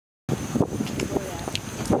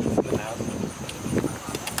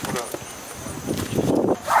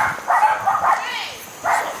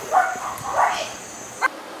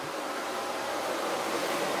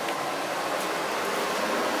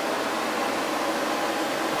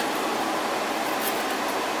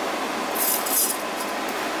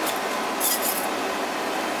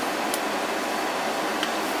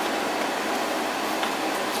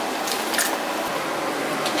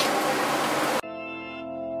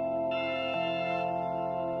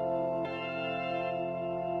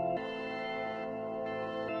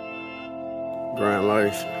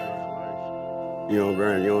GrindLife. You don't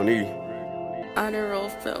grind, you don't eat.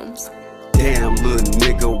 HonorRollFilmz. Damn little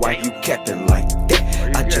nigga, why you capping like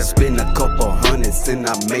that? I just spent a couple hundreds and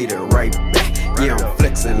I made it right back. Yeah, I'm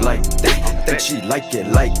flexing like that. Think she like it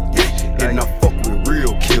like that. And I fuck with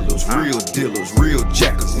real killers, real dealers, real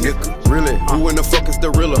jackers, nigga. Really? Who in the fuck is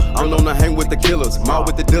the realer? I'm known to hang with the killers, mob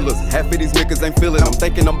with the dealers. Half of these niggas ain't feeling them.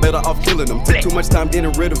 Thinking I'm better off killing them. Took too much time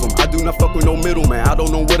getting rid of them. I do not fuck with no middleman. I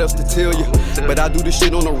don't know what else to tell you, but I do this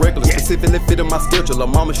shit on a regular. Specifically fit in my schedule. La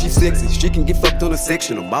mama, she sexy. She can get fucked on a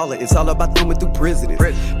sectional. Baller, it's all about thumbing through presidents.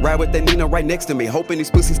 Ride with that Nina right next to me, hoping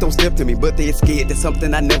these pussies don't step to me, but they scared that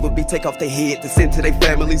something I never be. Take off their head to send to their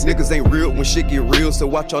families. Niggas ain't real when shit get real, so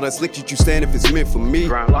watch all that slick shit you stand if it's meant for me.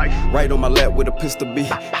 Right on my lap with a pistol B,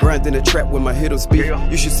 grinding a trap with my hitters be.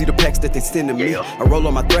 You should see the packs that they send to me. I roll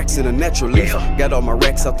on my tracks in a natural leaf. Got all my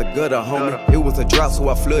racks out the gutter, homie. It was a drop, so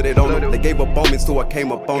I flooded on them. They gave up on me, so I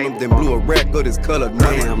came up on them. Then blew a rack of this color.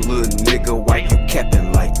 Damn little nigga, why you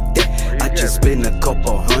capping like that? I just spent a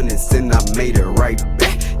couple hundreds and I made it right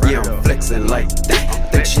back. Yeah, I'm flexing like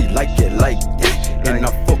that. Think she like it like that. And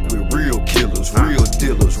I fuck with real killers, real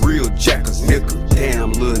dealers, real jackers, nigga.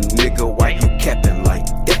 Damn little nigga, why you capping like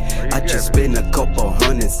that? I just spent a couple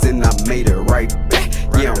hundreds and I made it right back.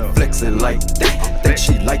 Yeah, I'm flexing like that. Think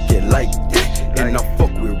she like it like that. And I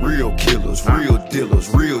fuck with real killers, real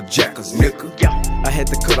dealers, real jackers, nigga. I had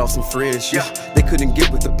to cut off some friends, they couldn't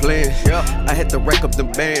get with the plan. I had to rack up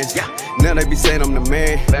them bands, now they be saying I'm the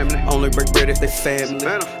man. Only break bread if they family.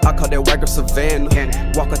 I call that wagger Savannah.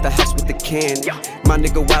 Walk out the house with the candy. My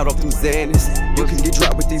nigga wild off them Xannies. You can get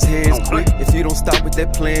dropped with these hands quick if you don't stop with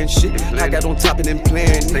that plan shit. I got on top of them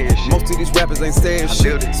plan. Most of these rappers ain't saying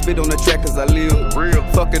shit. Spit on the track cause I live real.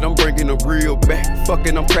 Fuck it, I'm bringing the real back. Fuck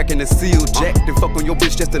it, I'm cracking the seal jack. Then fuck on your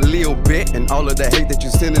bitch just a little bit. And all of that hate that you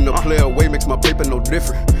sending to play away makes my paper no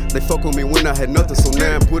different. They fuck on me when I had nothing, so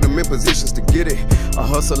now I put them in positions to get it. I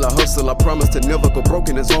hustle, I promise to never go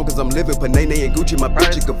broken as long as I'm living. Panene and Gucci, my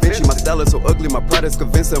bitch is Gavinci. My style is so ugly, my pride is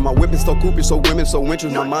convincing. My whip is so coopy, so women, so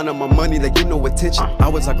interest. My mind and my money, they get no attention.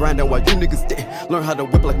 Hours I grind out while you niggas dead. Learn how to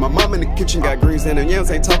whip like my mom in the kitchen. Got greens and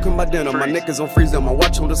yams, ain't talking about dinner. My neck is on freeze and my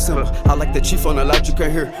watch on December. I like the chief on the loud, you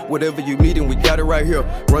can't hear. Whatever you need and we got it right here.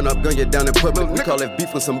 Run up, gun you down in public. We call that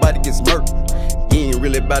beef when somebody gets murked. You ain't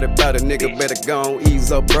really bout it, nigga, better go on,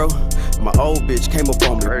 ease up, bro. My old bitch came up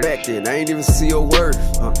on me back then, I ain't even see your worth.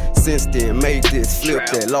 Since then, made this,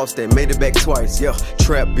 flipped that, lost that, made it back twice,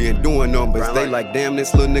 Trap been doing numbers, they like, damn,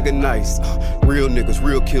 this little nigga nice. Real niggas,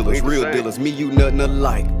 real killers, real dealers, me, you, nothing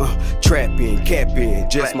alike. Trapping, capping,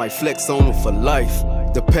 just might flex on them for life.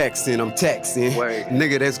 The packs in, I'm taxing,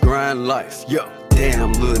 nigga, that's GrindLife,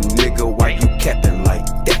 Damn, little nigga, why you capping like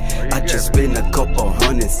that? I just spent a couple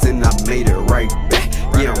hundreds and I made it right back.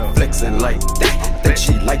 Yeah, I'm flexing like that. Think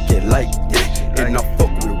she like it like that. And I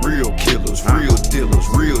fuck with real killers, real dealers,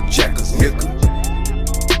 real jackers.